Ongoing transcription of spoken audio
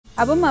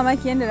Abin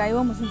mamaki yadda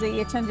rayuwar mutum zai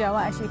iya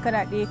canjawa a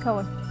shekara ɗaya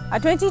kawai. A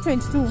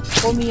 2022,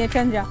 komai ya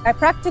canja. I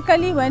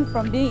practically went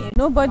from being a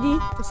nobody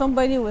to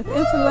somebody with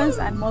influence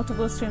and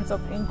multiple streams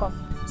of income.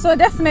 So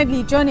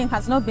definitely journey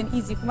has not been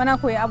easy, kuma na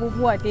koyi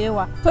abubuwa da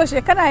yawa. To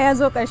shekara ya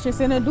zo ƙarshe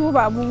sai na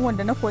duba abubuwan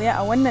da na koya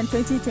a wannan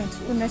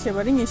 2022 na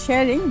shebarin ya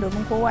sharing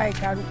domin kowa ya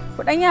karu.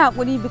 Ku dan yi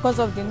hakuri because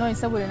of the noise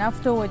saboda na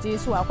fito waje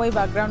su akwai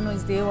background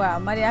noise da yawa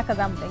amma dai haka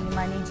zamu dan yi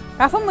manage.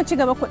 Kafin mu ci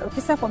gaba ku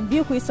dauki sakon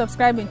biyu ku yi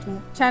subscribing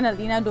to channel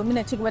dina domin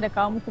na ci gaba da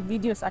kawo muku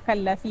videos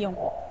akan lafiyan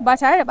ku. Ba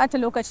tare da bata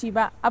lokaci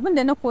ba, abin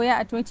da na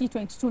koya a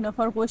 2022 na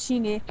farko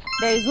shine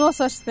there is no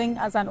such thing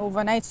as an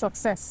overnight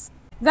success.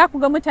 Za ku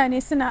ga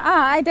mutane suna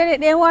ai dare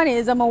ɗaya wane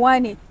ya zama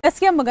wane.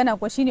 Gaskiyar magana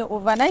kuwa shine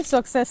overnight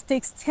success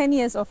takes 10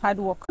 years of hard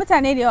work.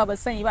 Mutane da yawa ba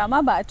sani ba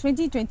amma ba a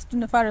 2022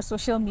 na fara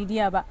social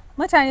media ba.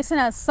 Mutane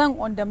suna son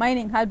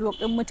undermining hard work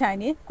din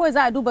mutane, ko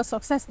za a duba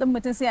success din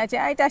mutum sai a ce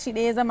ai tashi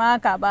ɗaya ya zama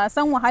haka, ba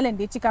san wahalan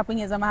da ya ci kafin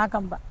ya zama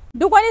hakan ba.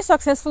 Duk wani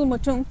successful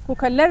mutum ku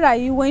kalli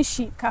rayuwar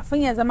shi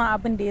kafin ya zama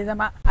abin da ya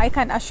zama. I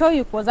can assure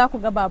you ko za ku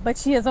ga ba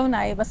bacci ya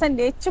zauna ya ba san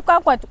da ya ci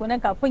kwakwa tukunan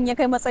kafin ya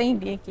kai matsayin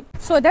da yake.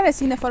 So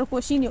darasi na farko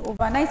shine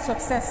overnight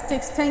success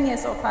takes 10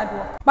 years of hard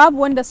work.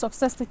 Babu wanda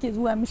success take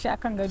zuwa mishi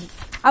akan gado.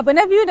 Abu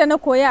na biyu da na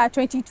koya a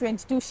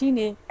 2022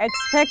 shine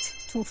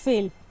expect to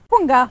fail.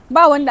 Kun ga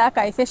ba wanda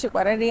aka haife shi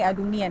kwararre a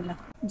duniyan nan.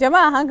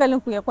 Jama'a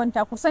hankalinku ya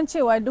kwanta, kusan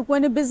cewa duk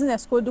wani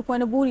business ko duk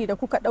wani buri da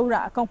kuka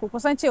daura akan ku,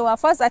 kusan cewa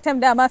first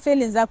attempt dama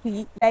failing za ku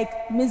yi like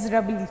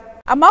miserably.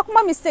 Amma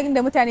kuma mistake da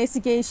mutane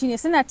suke yi shine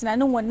suna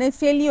tunanin wannan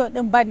failure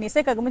din bad ne,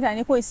 sai kaga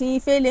mutane kawai sun yi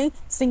failing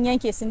sun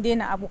yanke sun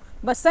daina abu.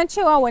 Ba san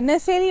cewa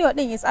wannan failure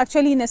din is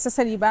actually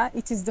necessary ba,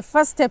 it is the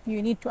first step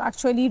you need to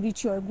actually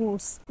reach your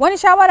goals. Wani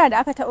shawara da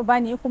aka taɓa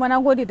bani kuma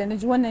na gode da na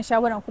ji wannan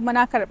shawaran kuma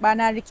na karɓa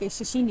na rike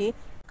shi shine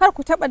kar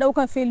ku taɓa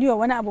ɗaukan failure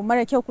wani abu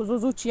mara kyau ku zo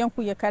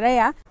zuciyanku ya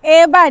karaya.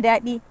 Ba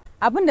daɗi.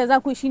 Abin da za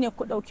ku yi shine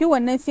ku ɗauki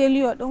wannan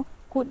failure ɗin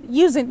ku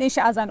using ɗin shi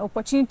as an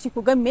opportunity,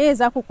 ku ga me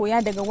za ku koya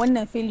daga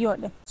wannan failure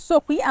ɗin. So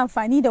ku yi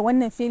amfani da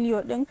wannan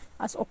failure ɗin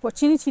as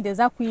opportunity da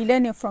za ku yi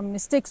learning from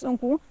mistakes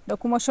ɗinku da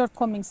kuma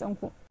shortcomings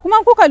ɗinku.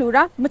 Kuma kuka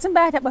lura mutum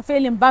baya taɓa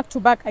failing back to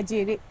back a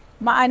jere.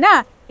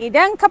 Ma'ana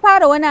idan ka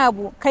fara wani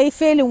abu kai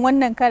failing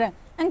wannan karan,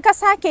 in ka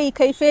sake yi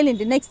kai failing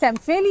the next time,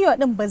 failure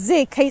din ba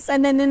zai kai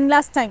tsananin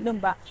last time din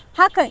ba.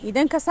 Hakan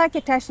idan ka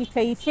sake tashi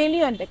kai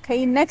failure da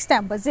kai next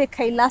time ba zai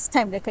kai last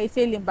time da kai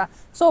failing ba.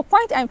 So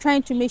point I'm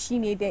trying to make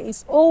shine there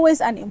is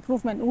always an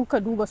improvement in kuka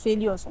duba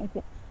failures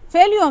ɗinku.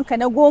 Failure ka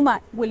na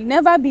goma will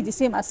never be the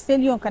same as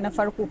failure ka na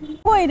farko.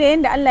 Kawai da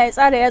yanda Allah ya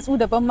tsara yatsu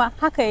daban ma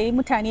haka yayi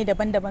mutane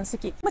daban-daban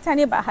suke.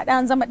 Mutane ba a haɗa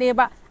an zama ɗaya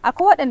ba.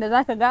 Akwai waɗanda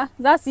zaka ga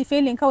za su yi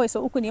failing kawai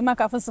sau uku ne ma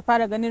kafin su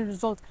fara ganin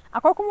result.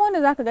 Akwai kuma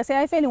wanda zaka ga sai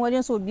ya yi failing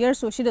wajen sau 5,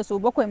 sau 6, sau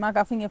 7 ma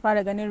kafin ya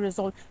fara ganin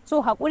result.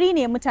 So haƙuri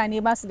ne mutane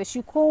ba su da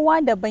shi,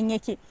 kowa daban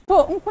yake.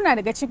 To in kuna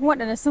daga cikin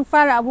waɗanda sun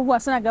fara abubuwa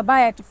suna ga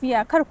baya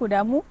tafiya, kar ku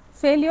damu.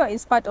 Failure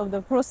is part of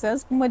the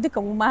process, kuma duka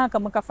mu ma haka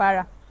muka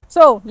fara.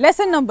 So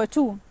lesson number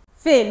 2.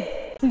 Fail,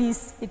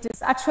 please. It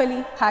is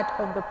actually part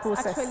of the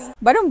process.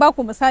 Bari in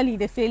baku misali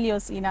da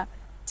failures ina.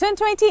 Tun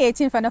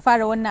 2018 fa na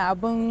fara wannan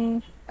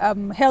abun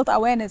health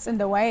awareness in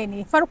da waye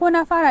ne. Farko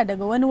na fara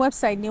daga wani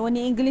website ne,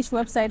 wani English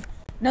website.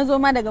 Na zo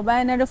ma daga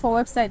baya na rufe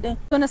website din.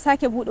 So na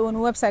sake bude wani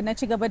website na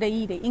ci gaba da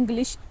yi da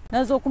English.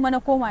 Na zo kuma na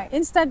koma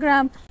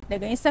Instagram.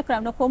 Daga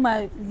Instagram na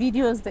koma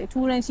videos da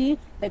Turanci.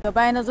 Daga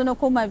baya na zo na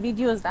koma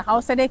videos da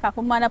Hausa dai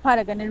kafin ma na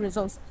fara ganin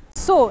results.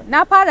 So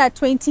na fara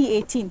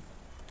 2018.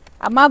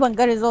 Amma ban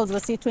ga results ba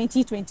sai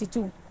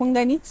 2022. Kun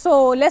gani?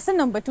 So lesson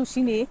number 2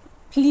 shine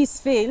please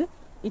fail.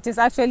 It is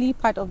actually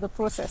part of the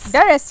process.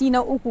 Darasi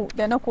na uku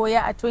da na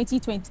koya a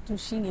 2022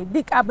 shine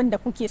duk abin da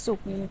kuke so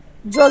ku yi,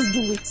 just do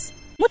it.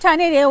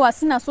 Mutane da yawa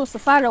suna so su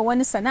fara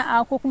wani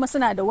sana'a ko kuma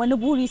suna da wani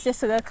buri sai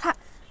su ga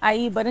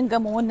ai barin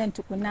gama wannan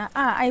tukuna,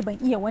 ai ban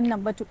iya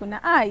wannan ba tukuna,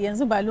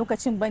 yanzu ba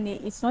lokacin bane,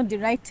 it's not the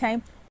right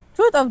time.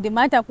 Truth of the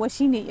matter kuwa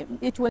shine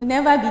it will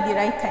never be the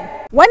right time.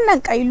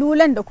 Wannan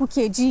kailulan da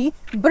kuke ji,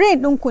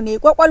 brain ɗinku ne,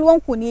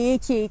 kwakwalwanku ne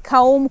yake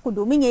kawo muku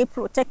domin yayi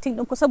protecting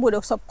ɗinku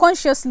saboda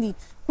subconsciously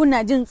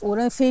kuna jin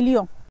tsoron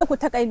failure. Ku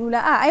ta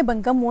kailula, ai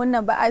ban gama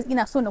wannan ba,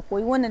 ina so na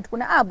koyi wannan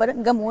tukuna, bari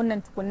in gama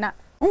wannan tukuna.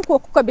 In ko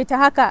kuka bi ta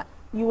haka,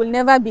 you will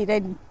never be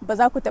ready. Ba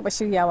za ku taɓa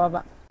shiryawa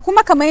ba.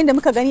 Kuma kamar yadda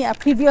muka gani a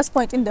previous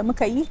point in da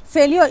muka yi,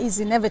 failure is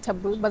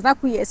inevitable. Ba za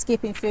ku yi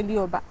escaping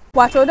failure ba.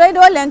 Wato dai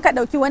dole in ka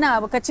dauki wani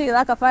abu ka ce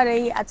za ka fara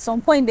yi, at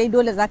some point dai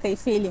dole za ka yi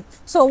failing.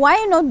 So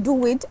why not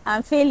do it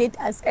and fail it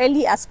as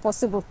early as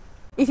possible?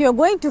 If you're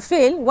going to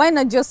fail, why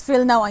not just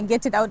fail now and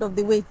get it out of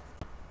the way?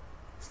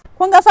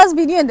 Kun ga first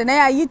video da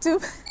na yi a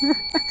YouTube?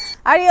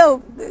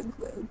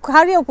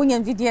 har yau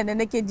kunyan video da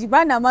nake ji,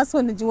 ba na ma so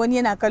na ji wani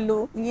yana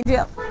kallo.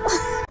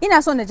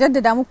 Ina so na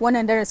jaddada muku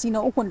wannan darasi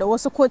na uku da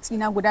wasu quotes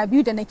na guda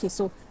biyu da nake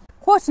so.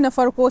 Quote na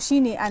farko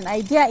shine an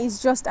idea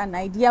is just an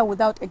idea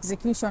without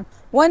execution.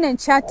 Wannan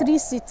Chatri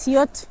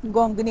Sitiot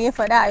Gong ne ya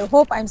faɗa. I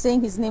hope I'm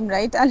saying his name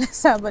right. Allah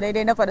sa ba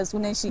daidai na faɗa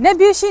sunan shi. Na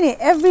biyu shine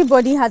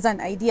everybody has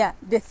an idea.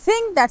 The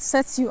thing that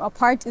sets you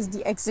apart is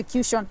the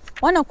execution.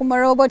 Wannan kuma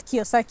Robert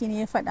Kiyosaki ne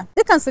ya faɗa.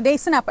 Dukansu dai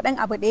suna faɗan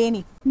abu ɗaya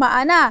ne.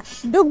 Ma'ana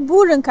duk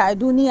burinka a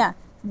duniya,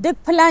 duk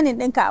planning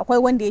ɗinka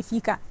akwai wanda ya fi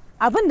ka.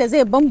 Abin da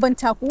zai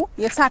bambanta ku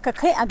ya sa ka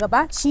kai a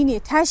gaba shine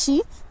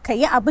tashi ka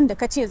yi abin da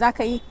ka ce za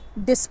ka yi,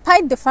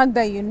 despite the fact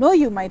that you know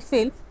you might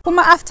fail,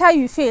 kuma after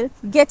you fail,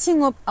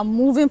 getting up and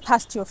moving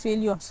past your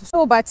failures.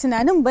 So ba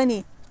tunanin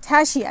bane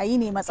tashi a yi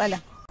ne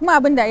matsala. Kuma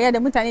abin da da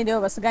mutane da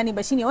yawa basu gane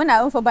ba shine wannan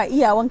abin fa ba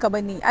iyawanka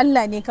bane,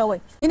 Allah ne kawai.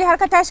 Idan har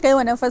ka tashi kai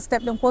wannan first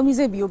step din, komai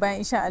zai biyo bayan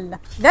insha Allah.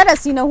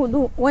 Darasi na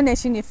 4 wannan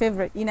shine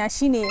favorite ina,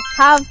 shine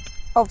have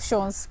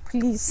options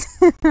please.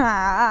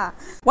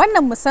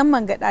 Wannan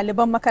musamman ga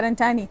ɗaliban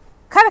makaranta ne.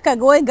 Kar ka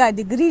ga wai ga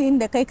degree din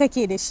da kai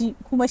kake da shi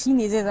kuma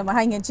shine zai zama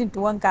hanyar cin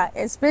tuwanka,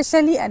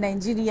 especially a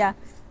Nigeria.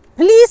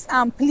 Please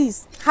and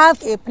please have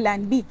a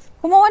plan B.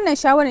 Kuma wannan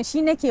shawaran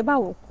shi nake ba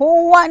wa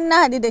kowa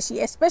na haɗu da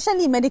shi,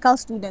 especially medical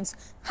students.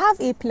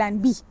 Have a plan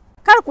B.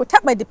 Kar ku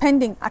taɓa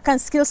depending akan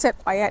skill set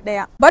ƙwaya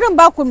ɗaya. Barin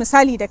ba ku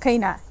misali da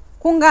kaina.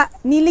 Kun ga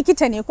ni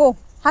likita ne ko?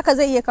 Haka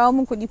zai iya kawo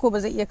min kuɗi ko ba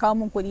zai iya kawo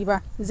min kuɗi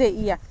ba? Zai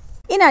iya.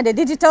 Ina da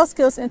digital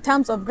skills in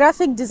terms of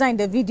graphic design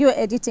da video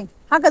editing.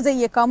 Haka zai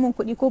iya kawo min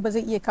kuɗi ko ba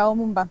zai iya kawo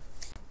min ba.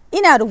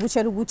 Ina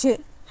rubuce-rubuce.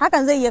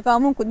 Hakan zai iya kawo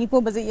min kuɗi ko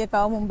ba zai iya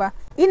kawo min ba.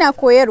 Ina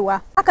koyarwa.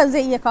 Hakan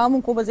zai iya kawo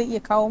min ko ba zai iya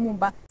kawo min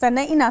ba.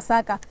 Sannan ina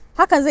saka.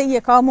 Hakan zai iya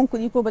kawo min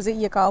kuɗi ko ba zai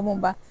iya kawo min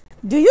ba.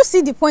 Do you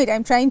see the point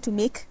I'm trying to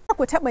make?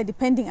 Ku taɓa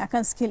depending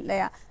akan skill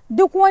ɗaya.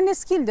 Duk wani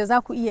skill da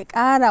za ku iya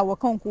ƙara wa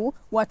kanku,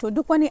 wato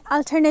duk wani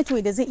alternate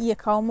way da zai iya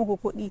kawo muku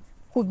kuɗi,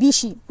 ku bi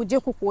shi, ku je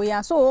ku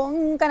koya. So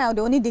in kana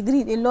da wani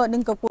degree din law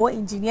ɗinka ko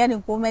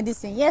engineering ko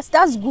medicine, yes,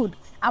 that's good.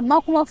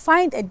 Amma kuma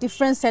find a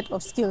different set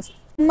of skills.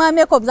 In ma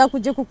makeup za ku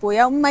je ku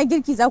koya, in ma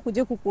girki za ku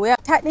je ku koya,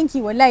 ta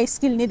ɗinki wallahi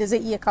skill ne da zai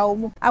iya kawo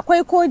mu.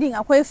 Akwai coding,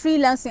 akwai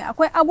freelancing,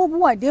 akwai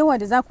abubuwa da yawa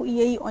da za ku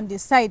iya yi on the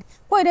side.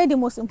 Kawai dai the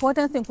most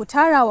important thing ku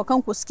tara wa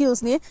kanku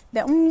skills ne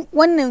da in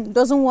wannan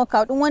doesn't work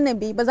out, in wannan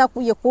bai ba za ku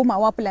iya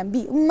komawa plan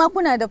B. In ma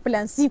kuna da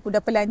plan C, ku da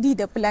plan D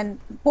da plan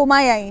ko ma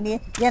yayi ne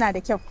yana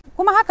da kyau.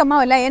 Kuma haka ma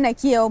wallahi yana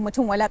kiyaye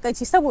mutum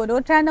walakanci, saboda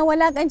wata rana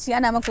walakanci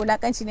ana maka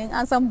walakanci ne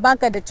an san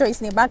baka da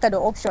choice ne, baka da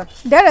option.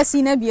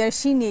 Darasi na 5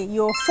 shine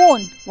your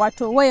phone,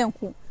 wato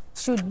wayanku,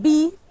 should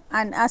be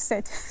an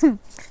asset.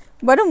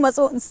 Bari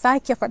matso in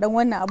sake faɗan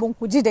wannan abun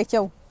ku ji da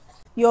kyau.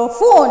 Your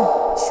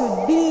phone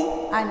should be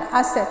an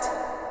asset,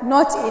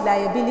 not a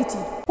liability.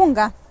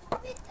 Kunga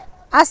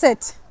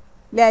asset,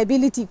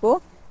 liability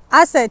ko?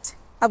 Asset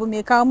abu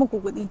mai kawo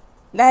muku kuɗi,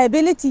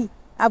 liability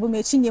abu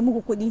mai cinye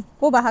muku kuɗi,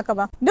 ko ba haka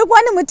ba? Duk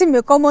wani mutum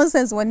mai common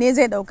sense wanne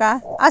zai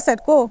ɗauka?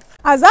 Asset ko?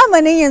 A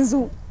zamanin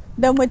yanzu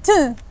da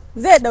mutum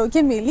zai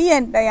ɗauki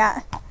miliyan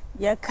 1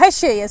 ya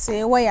kashe ya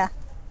sayi waya,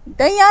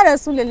 dan ya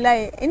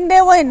Rasulullahi, in dai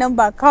wayan nan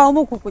ba kawo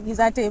muku kuɗi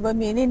za ta yi ba,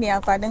 menene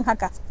amfanin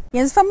haka?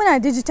 Yanzu fa muna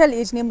digital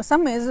age ne,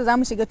 musamman yanzu za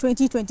mu shiga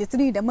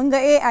 2023 da mun ga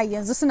AI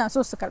yanzu suna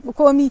so su karɓi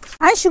komi.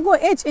 An shigo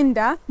age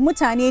inda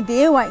mutane da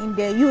yawa in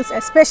their youth,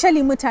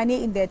 especially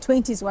mutane in their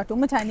 20s, wato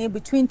mutane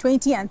between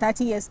 20 and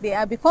 30 years, they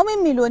are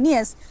becoming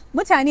millionaires.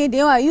 Mutane da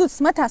yawa, youths,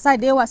 matasa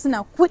da yawa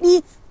suna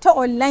kuɗi ta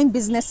online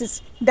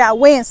businesses da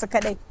wayansu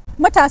kadai.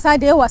 Matasa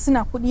da yawa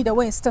suna kuɗi da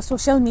wayansu ta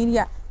social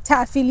media,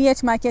 ta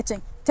affiliate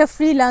marketing, ta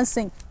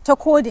freelancing, ta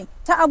coding,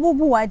 ta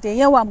abubuwa da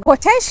yawa.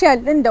 Potential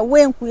ɗin da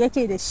wayanku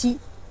yake da shi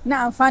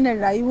na amfanin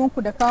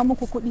rayuwanku da kawo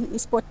muku kuɗi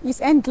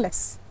is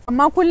endless.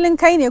 Amma kullum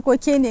kai ne ko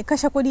ke ne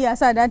kashe kuɗi ya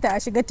sa data a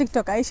shiga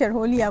TikTok a yi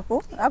sharholiya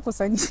ko? Za ku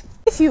sani.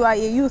 If you are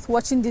a youth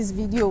watching this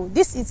video,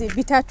 this is a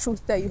bitter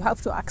truth that you have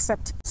to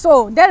accept.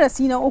 So,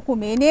 darasi na 3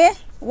 mene?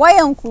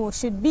 Wayanku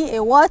should be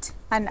a what?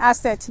 An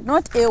asset,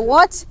 not a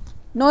what?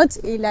 Not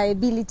a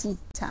liability.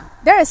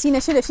 Darasi na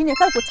 6 shine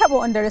kar ku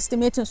taba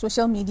underestimating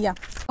social media.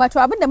 Wato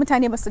abinda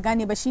mutane ba su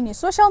gane ba shine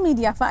social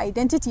media fa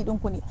identity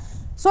ɗinku ne.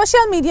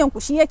 Social media ku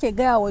shi yake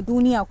gaya wa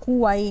duniya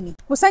ku waye ne.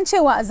 Kusan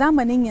cewa a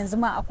zamanin yanzu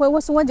ma akwai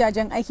wasu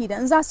wajajen aiki da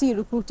in za su yi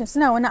recruiting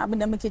suna wani abin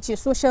da muke ce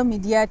social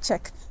media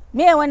check.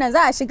 Me wannan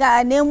za a shiga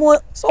a nemo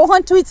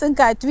tsohon tweets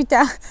ɗinka a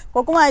Twitter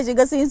ko kuma a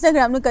shiga su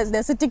Instagram ɗinka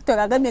da su TikTok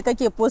a ga me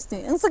kake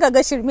posting. In suka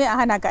ga shirme a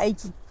hana ka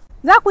aiki.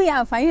 Za ku yi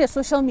amfani da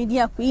social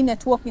media ku yi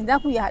networking, za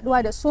ku yi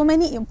haɗuwa da so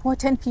many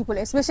important people,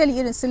 especially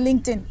irin su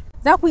LinkedIn.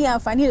 Za ku yi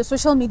amfani da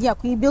social media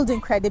ku yi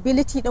building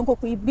credibility ɗin,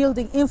 ku yi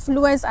building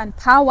influence and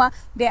power.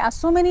 There are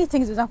so many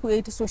things da za ku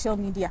yi ta social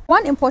media.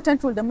 One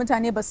important rule da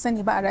mutane ba su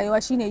sani ba a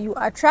rayuwa shine you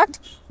attract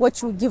what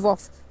you give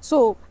off.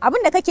 So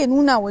abin da kake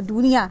nuna wa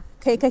duniya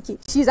kai kake,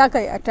 shi za ka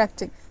yi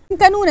attracting. In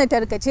ka nuna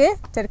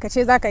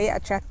tarkace za ka yi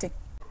attracting.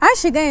 An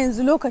shiga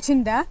yanzu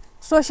lokacin da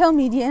social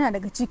media yana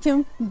daga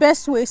cikin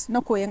best ways na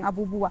koyon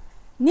abubuwa.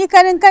 Ni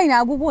karin kaina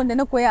abubuwan da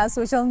na koya a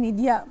social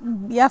media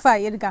ya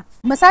irga.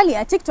 Misali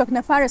a TikTok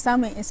na fara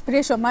samun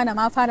inspiration ma na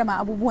ma fara ma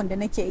abubuwan da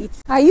nake yi.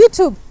 A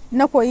YouTube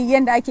na koyi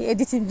yadda ake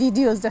editing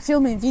videos da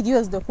filming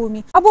videos da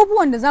komi.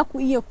 Abubuwan da za ku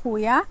iya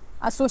koya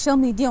a social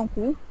media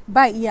ku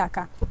ba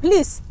iyaka.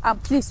 Please,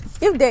 please,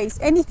 if there is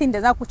anything da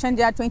za ku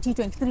canja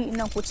 2023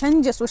 nan, ku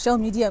canja social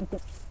media ku.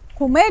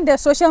 Ku mai da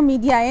social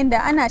media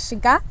yanda ana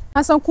shiga,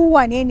 an san ku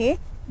wane ne,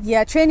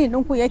 ya training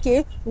ɗinku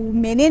yake,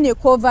 menene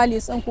core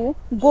values ɗinku,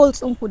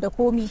 goals ɗinku da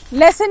komi.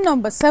 Lesson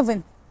number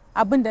 7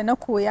 abin da na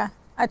koya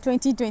a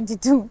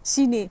 2022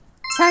 shine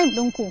time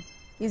ɗinku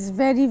is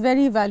very,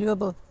 very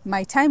valuable.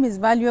 My time is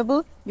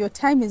valuable, your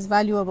time is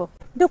valuable.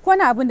 Duk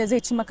wani abin da zai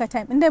ci maka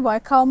time, inda ba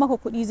kawo maka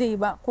kuɗi zai yi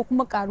ba ko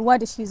kuma karuwa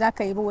da shi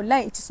zaka yi ba,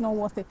 wallahi it is not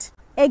worth it.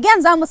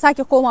 Again, za mu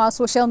sake komawa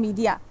social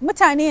media.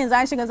 Mutane yanzu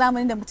an shiga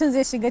zamanin da mutum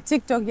zai shiga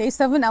TikTok ya yi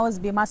 7 hours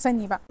bai ma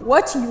sani ba.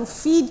 What you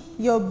feed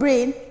your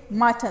brain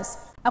matters.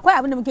 Akwai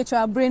abin da muke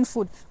cewa brain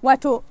food.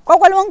 Wato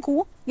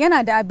kwakwalwanku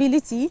yana da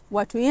ability,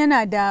 wato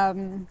yana da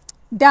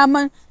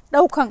daman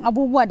daukan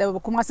abubuwa da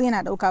kuma sai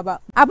yana dauka ba.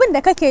 Abin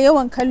da kake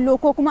yawan kallo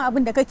ko kuma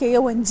abin da kake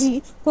yawan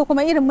ji ko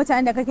kuma irin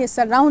mutanen da kake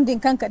surrounding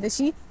kanka da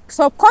shi,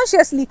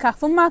 subconsciously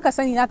kafin ma ka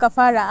sani zaka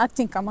fara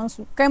acting kaman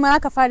su, kai ma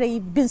zaka fara yi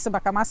bin su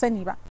baka ma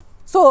sani ba.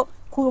 So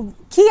ku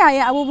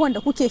kiyaye abubuwan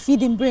da kuke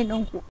feeding brain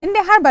ɗinku. In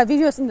dai har ba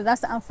videos ɗin da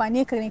za su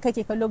amfane ka ne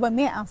kake kallo ba,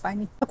 me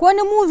amfani? Akwai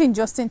wani movie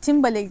Justin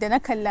Timberlake da na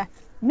kalla,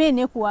 me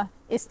ne kuwa,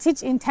 A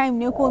Stitch in Time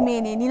ne ko me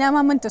ne, ni na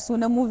ma manta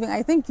sunan movie.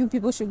 I think you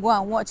people should go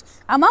and watch.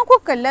 Amma ku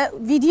kalla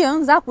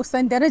bidiyon za ku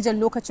san darajar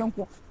lokacin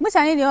ku.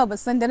 Mutane da yawa ba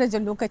san darajar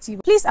lokaci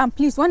ba. Please and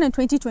please, wannan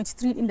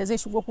 2023 din da zai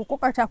shigo, ku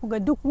kokarta ku ga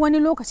duk wani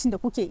lokacin da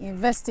kuke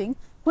investing,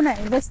 kuna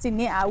investing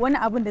ne a wani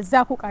abin da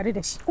za ku karu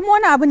da shi. Kuma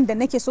wani abin da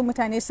nake so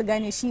mutane su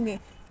gane shine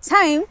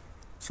time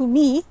to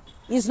me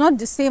is not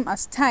the same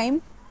as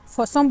time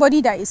for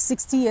somebody that is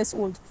 60 years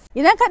old.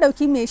 Idan ka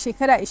dauki mai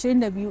shekara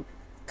 22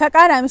 ka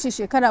kara mishi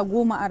shekara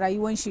 10 a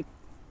rayuwar shi,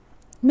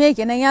 me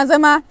kenan ya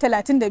zama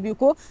 32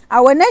 ko?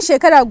 A wannan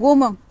shekara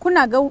 10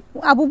 kuna ga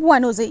abubuwa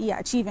nawa zai iya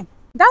achieving.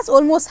 That's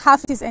almost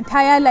half his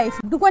entire life.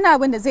 Duk wani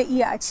abin da zai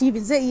iya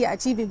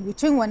achieving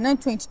between wannan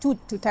 22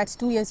 to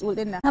 32 years old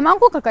din nan. Amma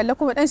kuka kalla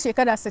kuma dan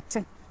shekara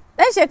 60.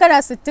 Dan shekara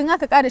 60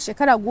 aka kara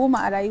shekara 10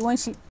 a rayuwar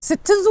shi,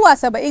 60 zuwa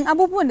 70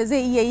 abubuwan da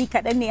zai iya yi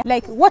kaɗan ne.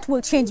 Like what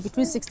will change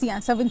between 60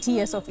 and 70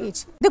 years of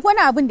age? Duk wani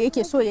abin da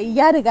yake so yayi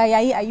ya riga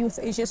yayi a youth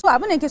age. So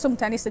abin da yake so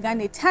mutane su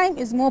gane, time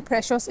is more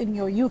precious in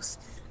your youth.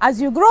 As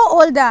you grow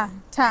older,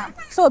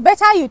 so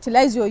better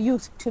utilize your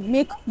youth to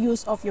make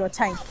use of your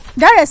time.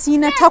 Darasi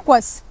na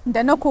 8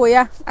 da na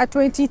koya a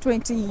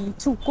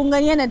 2022, kun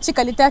gani yana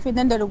cika littafin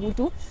nan da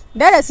rubutu.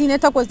 Darasi na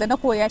 8 da na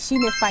koya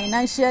shine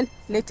financial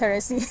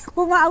literacy.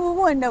 Kuma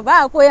abubuwan da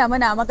ba a koya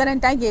mana a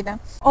makaranta kenan.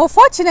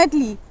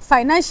 Unfortunately,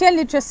 financial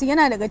literacy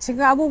yana daga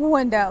cikin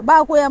abubuwan da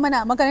ba a koya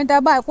mana a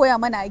makaranta, ba a koya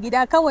mana a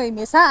gida. Kawai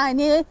mai sa'a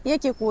ne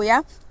yake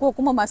koya, ko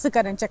kuma masu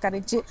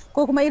karance-karance,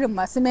 ko kuma irin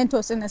masu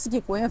mentors da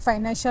suke koyan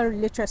financial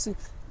literacy.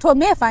 To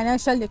me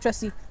financial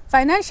literacy?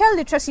 Financial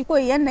literacy ko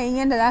yanayin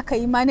yadda za ka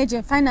yi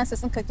managing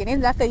finances ɗinka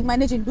kenan, za ka yi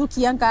managing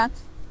dukiyanka,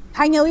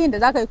 hanyoyin da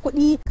za ka yi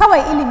kuɗi.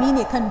 Kawai ilimi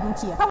ne kan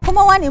dukiya.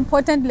 Kuma one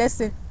important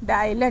lesson that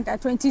I learned at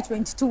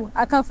 2022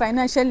 akan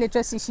financial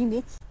literacy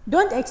shine,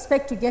 don't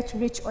expect to get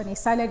rich on a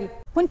salary.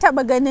 Kun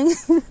taba ganin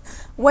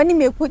wani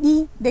mai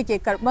kuɗi da ke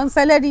karban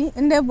salary,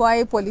 inda ba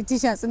wai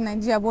politicians in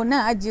Nigeria ba,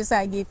 nan ajiye sa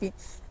a gefe.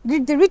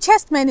 The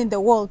richest men in the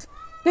world,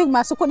 duk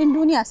masu kuɗin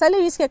duniya,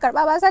 salary suke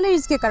karba ba salary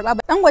suke karba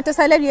ba. Dangote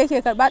salary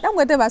yake karba,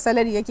 Dangote ba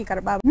salary yake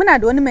karba ba. Muna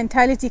da wani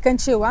mentality kan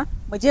cewa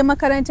mu je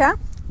makaranta,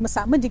 mu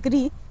samu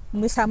degree,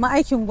 mu samu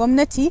aikin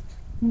gwamnati,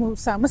 mu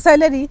samu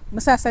salary, mu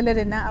sa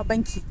salary na a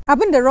banki.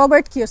 Abin da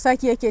Robert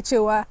Kiyosaki yake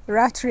cewa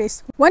rat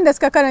race. Wanda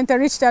suka karanta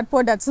Rich Dad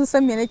Poor Dad sun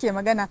san me nake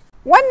magana.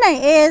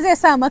 Wannan zai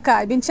sa maka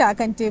abinci a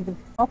kan tebur,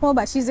 kuma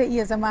ba shi zai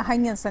iya zama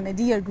hanyar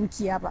sanadiyar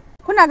dukiya ba.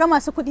 Kuna ga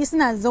masu kuɗi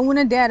suna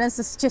zaunar da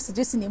yaransu su ce su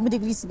je su nemi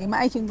degree, su nemi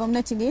aikin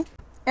gwamnati ne?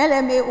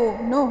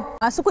 LMAO, no.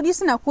 Masu kuɗi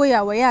suna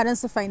koya wa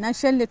yaransu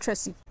financial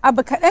literacy.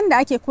 Abu kaɗan da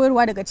ake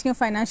koyarwa daga cikin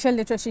financial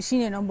literacy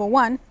shine number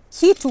 1,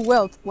 key to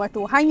wealth,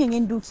 wato hanyar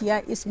yin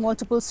dukiya is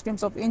multiple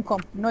streams of income,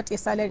 not a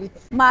salary.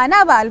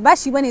 Ma'ana ba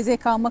albashi bane zai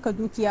kawo maka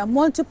dukiya,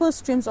 multiple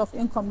streams of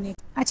income ne.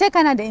 A ce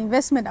kana da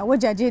investment a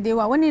wajaje da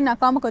yawa, wani yana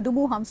kawo maka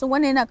 50,000,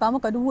 wani yana kawo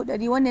maka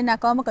 100,000, wani yana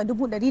kawo maka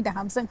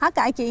 150,000.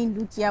 Haka ake yin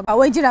dukiya, ba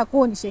wai jira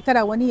kowane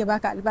shekara wani ya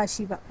baka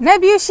albashi ba. Na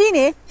biyu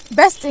shine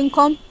best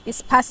income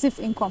is passive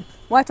income.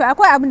 Wato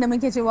akwai abin da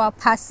muke cewa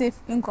passive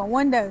income,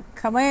 wanda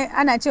kamar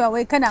ana cewa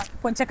wai kana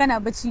kwance kana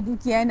bacci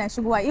dukiya yana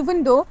shigowa,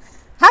 even though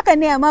haka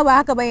ne amma ba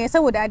haka bane,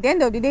 saboda at the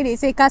end of the day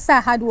sai ka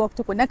sa hard work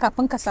tukuna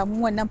kafin ka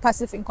samu wannan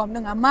passive income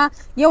din. Amma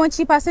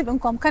yawanci passive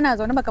income kana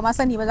zaune baka ma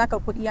sani ba zaka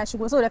kuɗi ya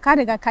shigo, saboda ka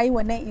riga ka yi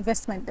wannan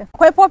investment din.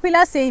 Akwai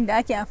popular saying da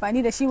ake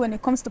amfani da shi when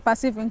it comes to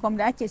passive income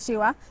da ake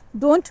cewa,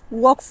 don't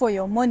work for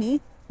your money,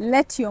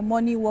 let your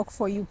money work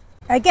for you.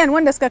 Again,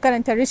 wanda suka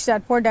karanta Rich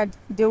Dad Poor Dad,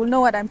 they will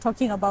know what I'm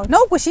talking about. Na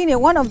uku shine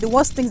one of the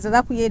worst things da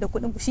za ku yi da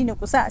kuɗin ku shine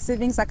ku sa a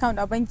savings account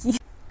a banki.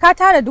 Ka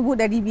tara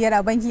 500,000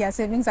 a banki a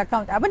savings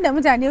account. Abinda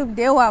mutane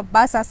da yawa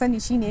ba sa sani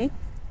shine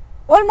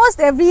almost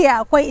every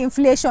year akwai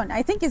inflation.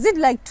 I think is it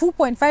like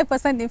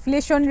 2.5%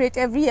 inflation rate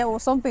every year or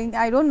something.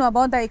 I don't know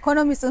about the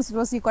economists,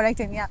 supposed to be correct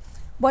in here.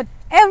 But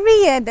every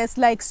year there's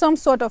like some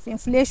sort of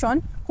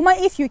inflation. kuma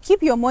if you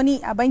keep your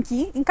money a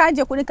banki, in ka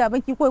ajiye kudin ka a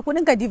banki ko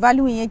kudin ka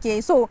devaluing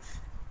yake, so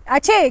a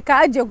ce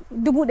ka ajiye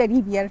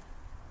 500,000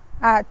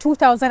 a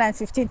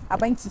 2015 a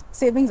banki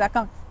savings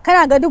account,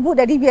 kana ga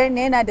 500,000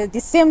 ne yana da the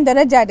same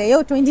daraja da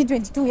yau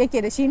 2022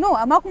 yake da shi? No.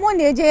 Amma kuma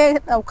wanda ya je ya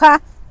dauka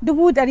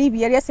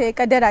 500,000 ya sayi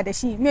kadara da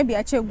shi, maybe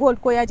a ce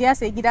gold, ko ya je ya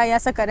sayi gida ya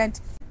saka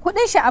rent,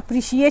 kudin shi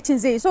appreciating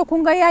zai, so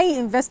kun ga yayi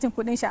investing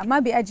kudin shi amma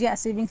bai ajiye a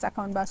savings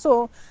account ba.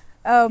 So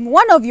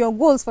one of your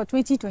goals for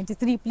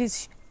 2023,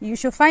 please, you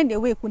should find a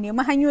way ku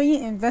nemi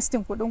hanyoyin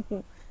investing kudin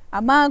ku,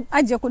 amma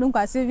ajiye kudin ku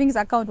a savings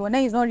account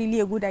wannan is not really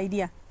a good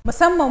idea,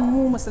 musamman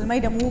mu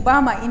musulmai da mu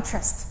ba ma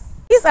interest.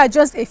 These are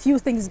just a few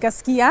things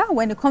gaskiya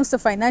when it comes to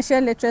financial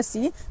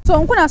literacy.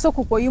 So in kuna so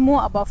ku koyi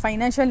more about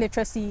financial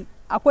literacy,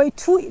 akwai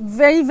 2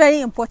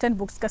 very important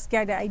books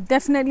gaskiya that I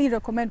definitely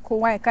recommend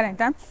kowa ya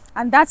karanta,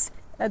 and that's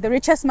The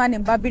Richest Man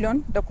in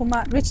Babylon da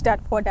kuma Rich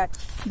Dad Poor Dad.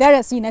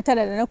 Darasi na 9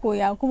 da na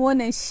koya, kuma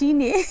wannan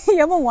shine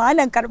ya min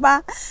wahalan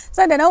karba,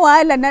 sanda na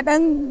wahala na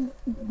dan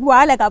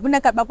wahala kafin na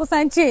karba,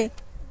 kusan ce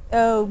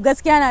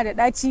gaskiya na da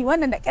daci.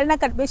 Wannan da kyar na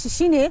karbe shi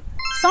shine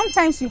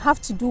sometimes you have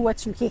to do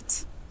what you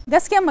hate.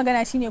 Gaskiyar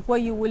magana shine ko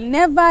you will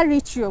never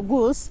reach your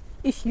goals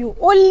if you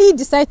only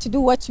decide to do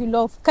what you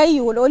love. Kai,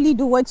 you will only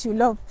do what you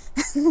love.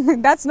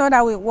 That's not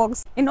how it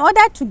works. In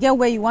order to get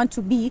where you want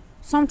to be,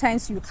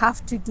 sometimes you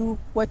have to do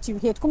what you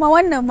hate. Kuma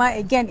wannan ma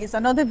again is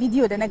another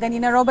video da na gani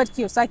na Robert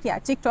Kiyosaki a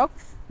TikTok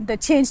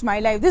that changed my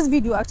life. This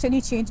video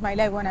actually changed my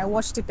life when I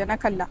watched it da na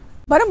kalla.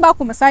 Bari ba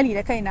ku misali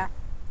da kaina.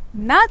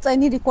 Na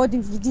tsani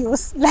recording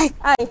videos, like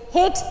I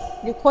hate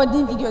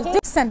recording videos.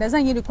 Duk sanda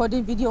zan yi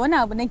recording video wani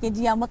abu nake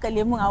ji ya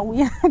makale mun a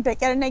wuya da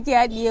kyar nake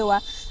hadiyewa,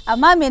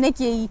 amma me nake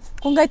yi,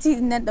 kun ga ti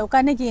nan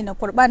dauka nake na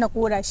kurba na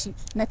kora shi,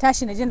 na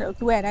tashi na je na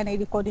dauki waya na yi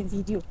recording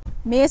video.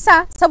 Me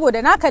yasa?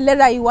 Saboda na kalli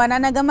rayuwa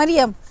na ga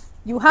Maryam,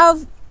 you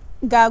have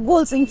ga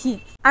goals ɗinki,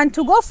 and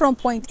to go from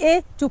point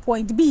A to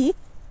point B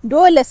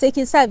dole sai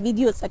kin sa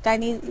video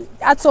tsakani.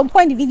 At some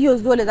point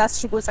videos dole za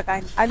su shigo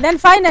tsakani. And then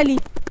finally,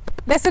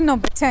 lesson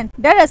number 10,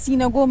 darasi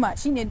na 10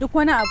 shine duk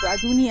wani abu a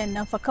duniyan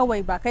nan fa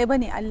kawai ba kai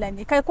bane, Allah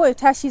ne. Kai kawai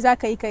tashi za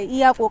ka yi kai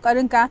iya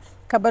kokarin ka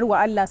bar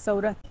wa Allah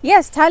sauran.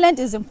 Yes, talent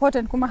is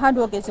important, kuma hard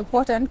work is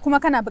important, kuma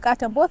kana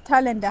bukatar both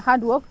talent da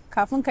hard work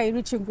kafin ka yi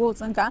reaching goals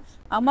ɗinka,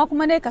 amma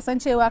kuma dai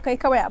kasancewa kai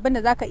kawai abin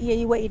da za ka iya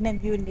yi wa'innan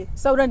biyun ne,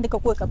 sauran duka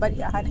kawai ka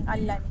bari a hannun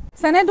Allah ne.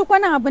 Sannan duk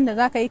wani abin da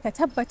za ka yi ka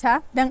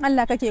tabbata dan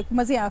Allah kake,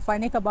 kuma zai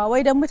amfane ka, ba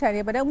wai dan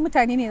mutane ba, dan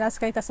mutane ne za su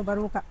kai ka su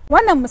baro ka.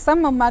 Wannan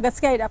musamman ma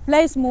gaskiya it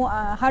applies mu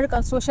a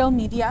harkar social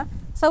media,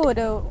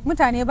 saboda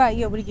mutane ba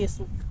iya burge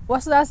su.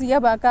 Wasu za su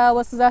yaba ka,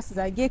 wasu za su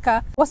zage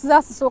ka, wasu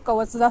za su soka,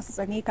 wasu za su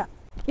tsane ka.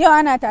 Yau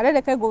ana tare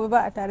da kai, gobe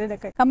ba a tare da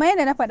kai. Kamar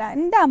yadda na faɗa,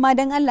 in dama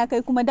dan Allah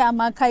kai, kuma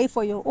dama kai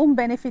for your own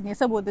benefit ne,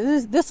 saboda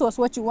this was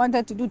what you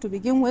wanted to do to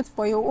begin with,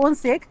 for your own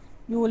sake,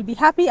 you will be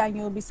happy and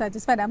you will be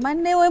satisfied. Amma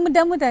ne wai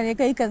dan mutane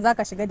kai kan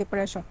zaka shiga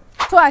depression.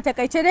 To a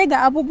takaice dai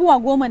ga abubuwa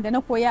 10 da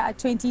na koya a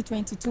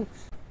 2022.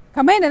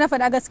 Kamar yadda na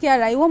faɗa gaskiya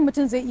rayuwar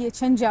mutum zai iya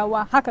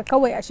canjawa haka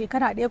kawai a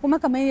shekara ɗaya, kuma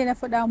kamar yadda na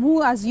faɗa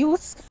mu as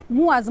youths,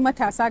 mu as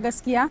matasa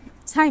gaskiya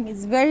time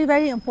is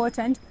very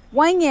important.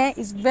 1 year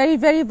is very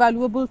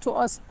valuable to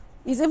us.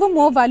 Is even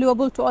more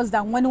valuable to us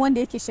than wani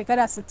wanda yake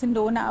shekara 60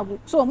 da wani abu.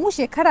 So mu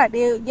shekara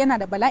ɗaya yana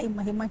da bala'in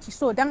muhimmanci.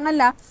 So dan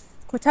Allah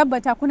ku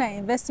tabbata kuna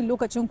investing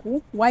lokacin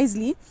ku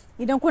wisely.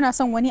 Idan kuna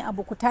son wani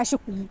abu ku tashi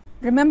ku yi.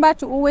 Remember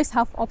to always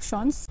have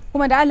options.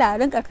 Kuma da Allah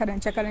rinka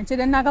karance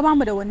dan na ga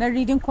mu da wannan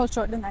reading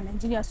culture din a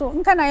Nigeria. So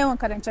in kana yawan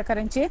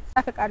karance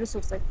zaka karu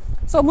sosai.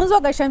 So mun zo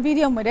ƙarshen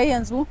bidiyon mu dai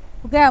yanzu.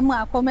 Ku gaya mu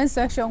a comment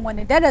section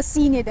wani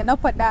darasi ne da na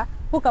faɗa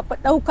kuka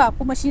ɗauka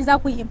kuma shi za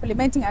ku yi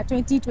implementing a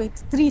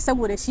 2023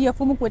 saboda shi ya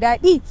fi muku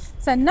daɗi.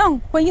 Sannan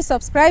kun yi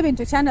subscribing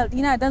to channel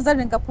dina don zan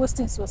ringa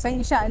posting sosai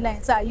insha Allah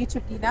yanzu a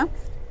YouTube dina.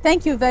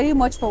 Thank you very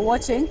much for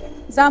watching.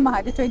 Za mu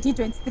haɗu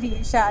 2023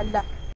 insha Allah.